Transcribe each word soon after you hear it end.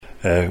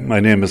My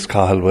name is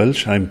Cathal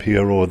Walshe. I'm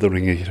PRO of the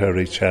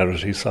Ringakerry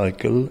Charity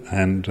Cycle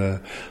and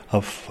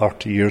of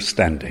 40 years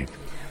standing.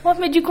 What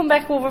made you come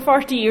back over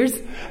 40 years?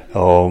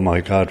 Oh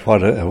my God,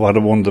 what a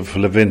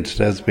wonderful event it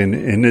has been.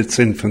 In its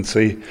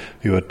infancy,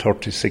 you had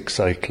 36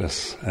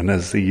 cyclists, and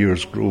as the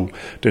years grew,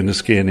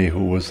 Dennis Gainey,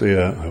 who was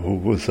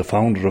the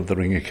founder of the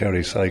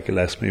Ringakerry Cycle,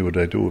 asked me would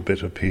I do a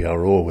bit of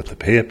PRO with the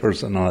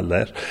papers and all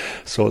that.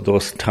 So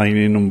those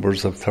tiny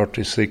numbers of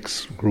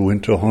 36 grew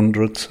into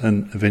hundreds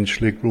and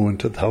eventually grew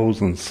into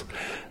thousands.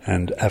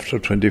 And after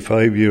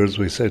 25 years,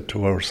 we said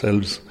to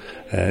ourselves,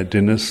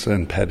 Dennis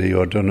and Paddy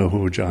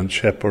O'Donoghue, John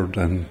Shepherd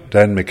and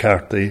Dan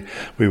McCarthy,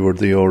 we were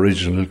the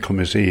original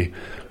committee.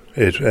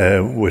 With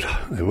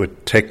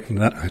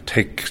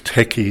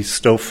techie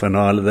stuff and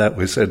all of that,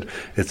 we said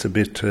it's a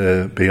bit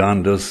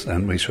beyond us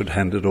and we should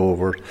hand it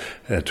over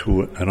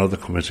to another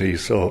committee.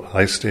 So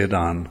I stayed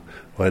on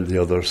while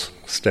the others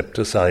stepped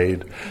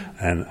aside,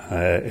 and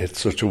it's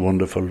such a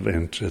wonderful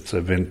event. It's an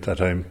event that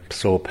I'm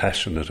so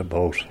passionate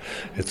about.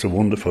 It's a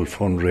wonderful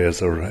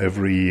fundraiser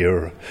every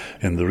year.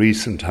 In the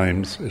recent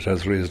times, it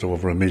has raised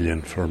over $1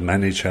 million for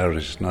many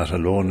charities, not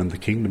alone in the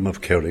Kingdom of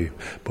Kerry,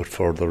 but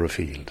further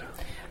afield.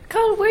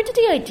 Carl, where did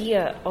the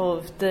idea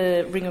of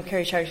the Ring of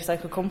Kerry Charity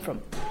Cycle come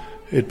from?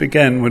 It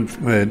began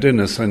when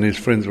Dennis and his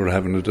friends were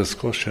having a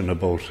discussion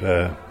about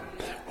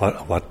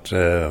what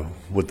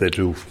would they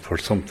do for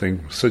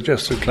something.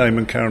 Suggested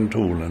climbing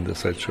Carntool, and they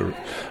said, sure,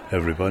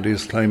 everybody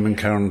is climbing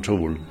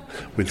Carntool.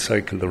 We'll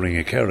cycle the Ring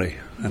of Kerry.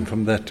 And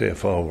from that day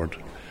forward,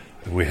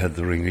 we had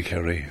the Ring of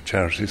Kerry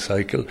Charity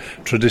Cycle,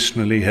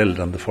 traditionally held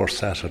on the first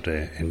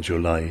Saturday in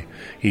July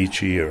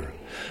each year.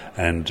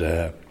 And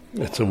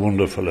it's a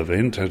wonderful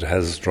event. It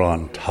has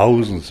drawn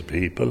thousands of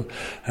people,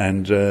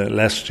 and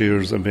last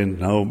year's event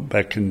now,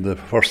 back in the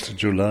 1st of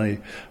July,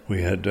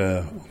 we had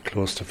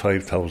close to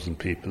 5,000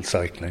 people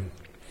cycling,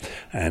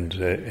 and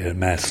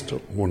amassed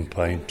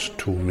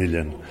 €1.2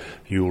 million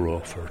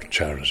for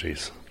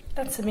charities.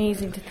 That's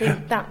amazing to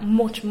think that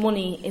much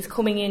money is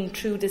coming in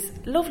through this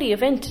lovely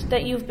event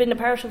that you've been a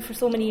part of for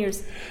so many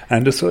years.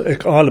 And it's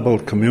all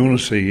about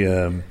community,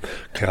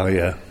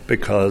 Kaya,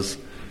 because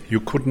you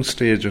couldn't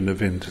stage an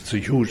event. It's a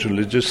huge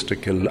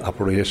logistical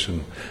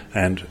operation,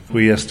 and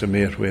we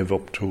estimate we have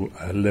up to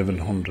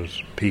 1,100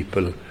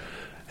 people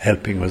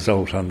helping us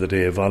out on the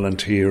day.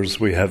 Volunteers,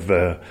 we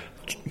have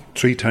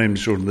 3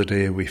 times during the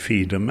day we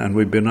feed them, and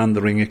we've been on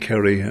the Ring of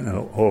Kerry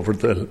over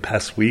the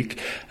past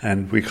week,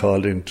 and we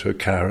called into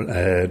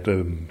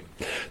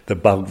the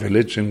Bog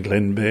Village in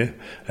Glenbeigh,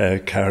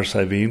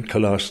 Carsavine,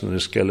 Colossan and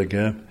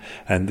Skellige,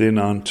 and then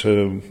on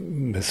to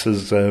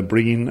Mrs.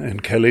 Breen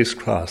and Kelly's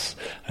Cross,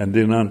 and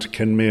then on to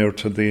Kenmare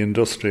to the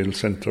industrial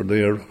centre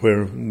there,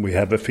 where we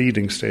have a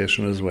feeding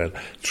station as well.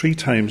 3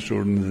 times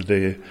during the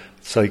day,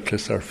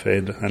 cyclists are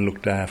fed and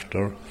looked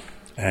after,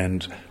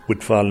 and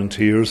with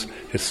volunteers.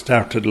 It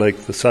started like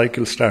the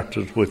cycle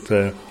started with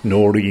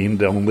Noreen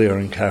down there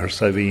in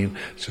Carsavine.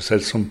 She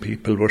said some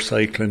people were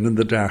cycling in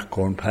the dark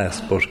going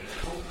past, but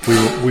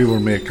we were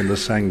making the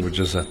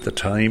sandwiches at the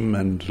time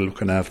and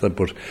looking after them,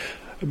 but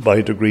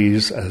by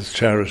degrees, as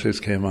charities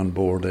came on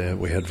board,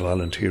 we had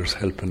volunteers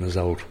helping us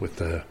out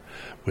with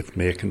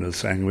making the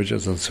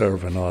sandwiches and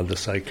serving all the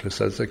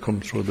cyclists as they come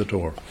through the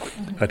door.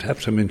 Mm-hmm. I'd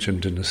have to mention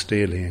Dennis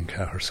Daly in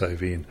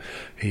Cahersiveen.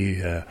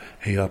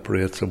 He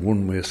operates a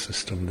one-way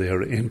system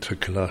there into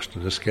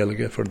Colossan and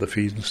Skellige for the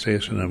feeding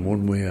station and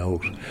one way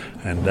out,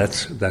 and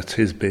that's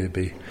his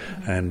baby.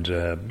 And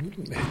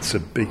it's a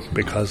big,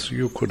 because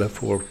you could have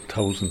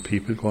 4,000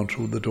 people going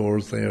through the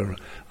doors there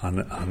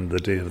on the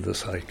day of the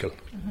cycle.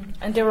 Mm-hmm.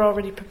 And they're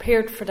already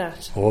prepared for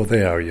that? Oh,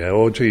 they are, yeah.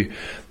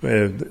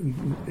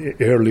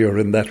 Earlier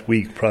in that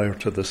week prior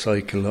to the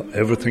cycle,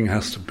 everything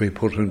has to be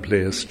put in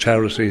place.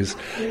 Charities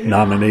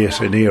nominate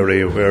an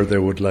area where they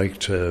would like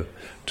to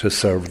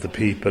serve the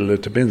people.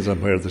 It depends on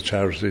where the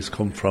charities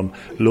come from.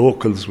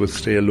 Locals will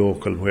stay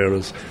local,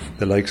 whereas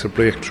the likes of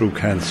Breakthrough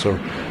Cancer,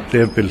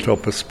 they've built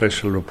up a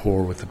special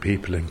rapport with the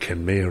people in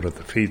Kenmare at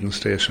the feeding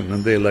station,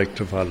 and they like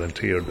to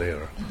volunteer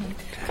there.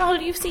 Mm-hmm. Carl,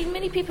 you've seen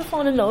many people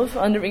fall in love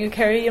on the Ring of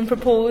Kerry and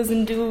propose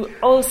and do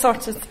all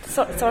sorts of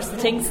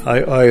things.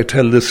 I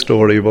tell this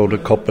story about a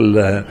couple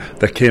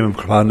that came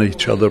upon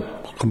each other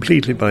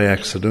completely by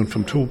accident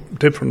from 2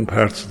 different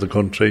parts of the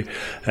country.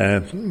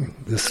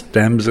 This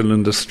damsel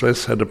in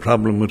distress had a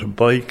problem with a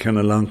bike, and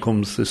along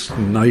comes this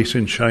knight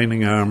in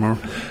shining armour,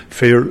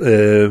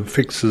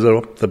 fixes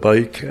up the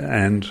bike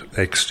and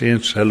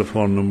exchanged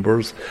telephone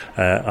numbers.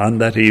 On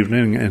that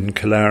evening in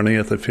Killarney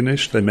at the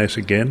finish, they met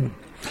again.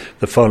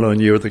 The following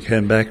year they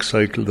came back,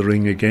 cycled the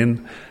ring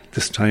again.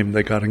 This time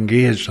they got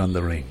engaged on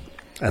the ring.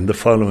 And the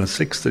following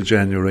 6th of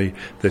January,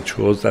 they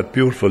chose that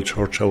beautiful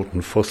church out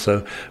in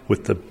Fussa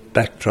with the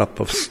backdrop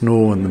of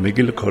snow and the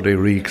McGillicuddy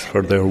Reeks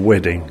for their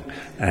wedding.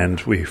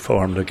 And we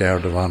formed a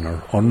Guard of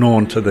Honour.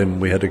 Unknown to them,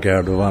 we had a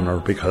Guard of Honour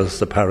because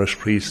the parish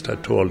priest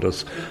had told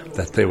us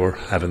that they were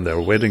having their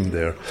wedding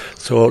there.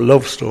 So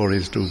love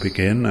stories do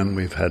begin, and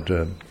we've had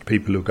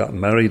people who got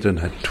married and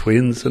had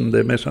twins, and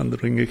they met on the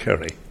Ring of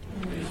Kerry.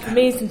 It's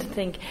amazing to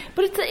think.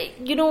 But it's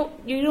you know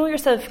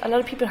yourself, a lot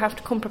of people have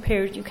to come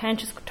prepared. You can't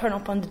just turn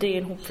up on the day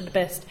and hope for the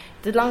best.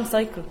 It's a long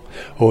cycle.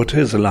 Oh, it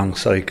is a long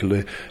cycle.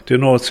 Do you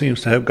know, it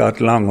seems to have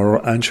got longer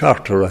and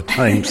shorter at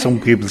times.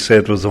 Some people say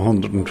it was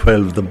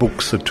 112. The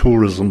books, the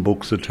tourism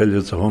books, that tell you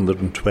it's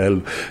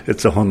 112.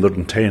 It's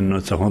 110.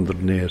 It's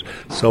 108.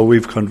 So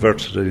we've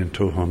converted it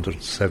into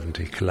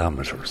 170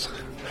 kilometres.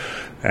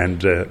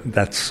 And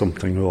that's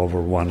something over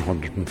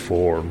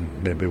 104,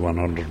 maybe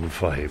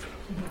 105.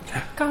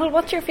 Cathal,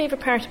 what's your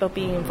favourite part about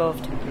being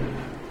involved?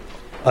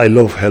 I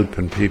love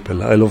helping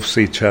people. I love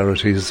see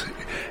charities.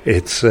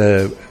 It's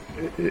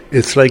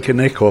like an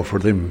echo for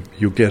them.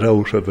 You get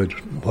out of it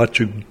what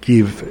you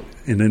give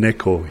in an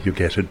echo, you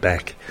get it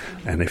back.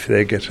 And if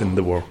they get in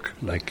the work,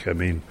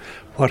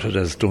 what it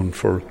has done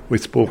for... We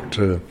spoke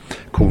to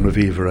Cona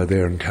Vivera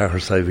there in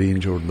Cathal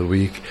during the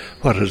week.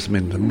 What has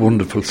been a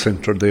wonderful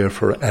centre there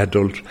for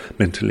adult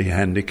mentally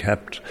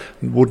handicapped.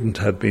 Wouldn't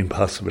have been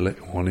possible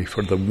only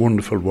for the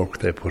wonderful work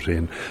they put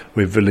in.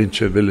 We have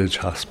Valentia Village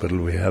Hospital.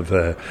 We have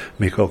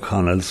Mick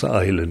O'Connell's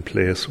Island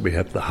Place. We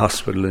have the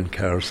hospital in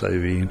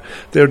Cathal.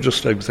 They're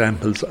just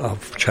examples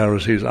of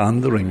charities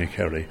on the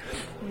Ringakerry.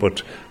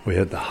 But we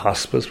had the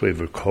hospice, we have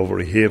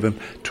Recovery Haven,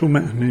 too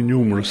many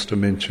numerous to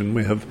mention.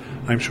 We have,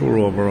 I'm sure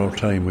over our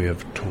time, we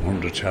have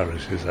 200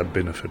 charities that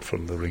benefit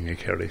from the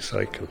Ringakerry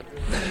cycle.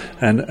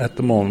 And at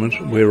the moment,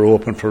 we're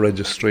open for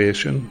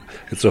registration.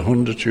 It's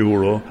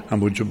 €100,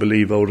 and would you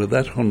believe out of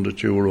that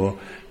 €100,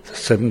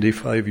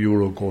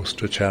 €75 goes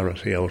to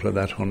charity out of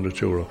that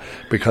 €100,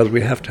 because we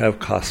have to have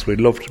costs.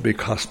 We'd love to be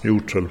cost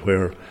neutral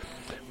where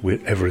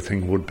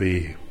everything would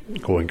be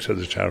going to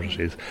the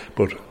charities,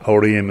 but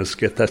our aim is to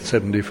get that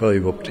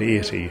 75 up to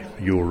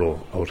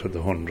 €80 out of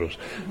the 100,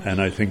 and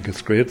I think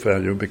it's great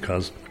value,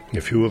 because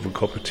if you have a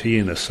cup of tea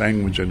and a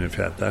sandwich, and if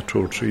you have that 2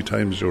 or 3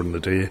 times during the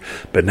day,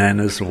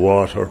 bananas,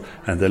 water,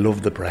 and they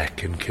love the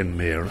brack in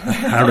Kinmare.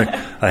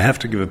 I have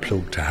to give a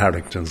plug to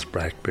Harrington's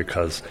brack,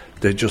 because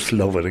they just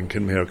love it in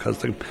Kinmare,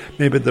 because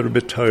maybe they're a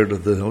bit tired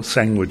of the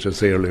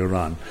sandwiches earlier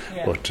on,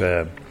 but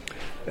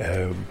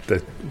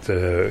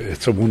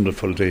it's a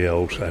wonderful day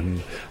out,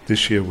 and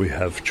this year we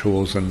have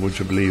chosen, would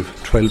you believe,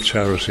 12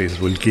 charities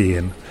will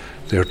gain.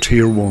 They're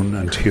Tier 1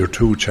 and Tier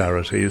 2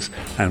 charities,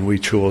 and we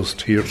chose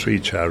Tier 3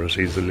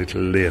 charities a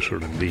little later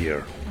in the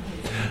year.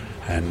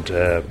 And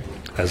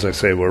as I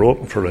say, we're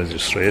open for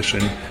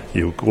registration.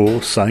 You go,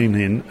 sign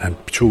in and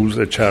choose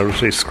a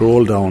charity,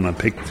 scroll down and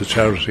pick the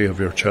charity of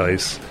your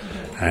choice,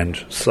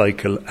 and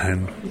cycle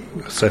and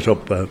set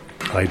up a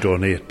I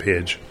Donate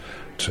page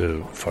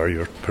for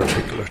your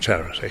particular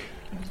charity.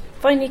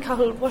 Finally,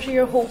 Cathal, what are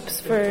your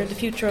hopes for the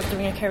future of the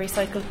Ringakerry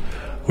cycle?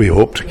 We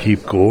hope to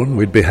keep going.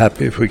 We'd be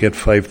happy if we get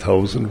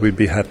 5,000. We'd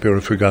be happier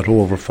if we got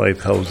over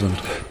 5,000.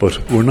 But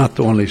we're not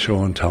the only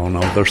show in town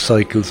now. There's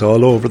cycles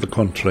all over the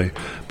country,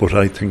 but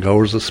I think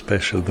ours is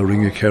special. The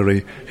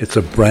Ringakerry, it's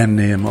a brand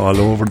name all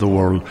over the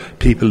world.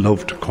 People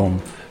love to come,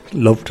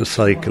 love to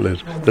cycle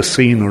it. The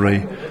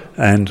scenery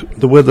and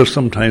the weather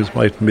sometimes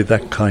mightn't be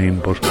that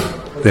kind, but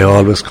they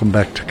always come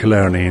back to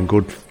Killarney in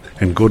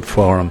good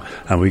form,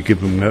 and we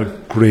give them a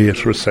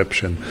great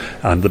reception.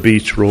 On the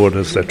beach road,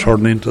 as they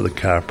turn into the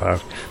car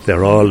park,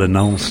 they're all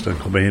announced and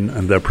come in,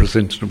 and they're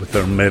presented with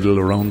their medal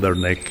around their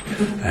neck,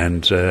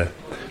 and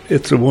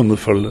it's a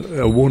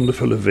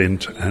wonderful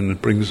event, and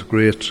it brings a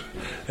great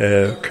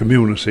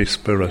community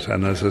spirit.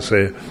 And as I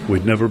say,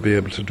 we'd never be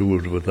able to do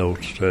it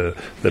without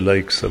the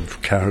likes of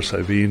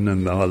Carsiveen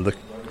and all the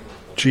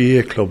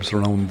GA clubs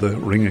around the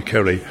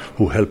Ringakerry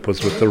who help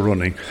us with the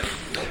running.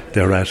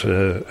 They're at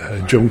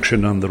a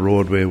junction on the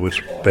roadway with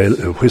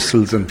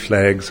whistles and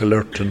flags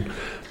alerting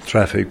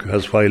traffic,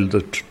 as while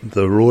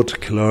the road to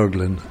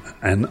Killarglin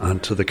and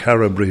onto the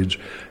Carra Bridge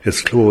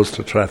is closed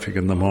to traffic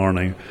in the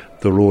morning.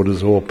 The road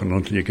is open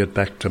until you get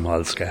back to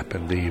Malscap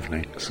in the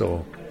evening.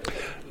 So,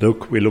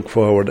 we look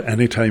forward.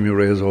 Anytime you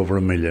raise over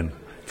 $1 million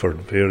for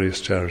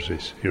various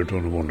charities, you're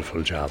doing a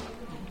wonderful job.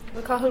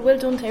 Well, Cathal, well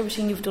done to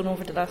everything you've done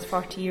over the last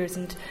 40 years,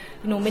 and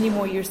many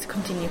more years to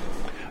continue.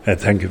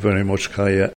 Thank you very much, Kaya.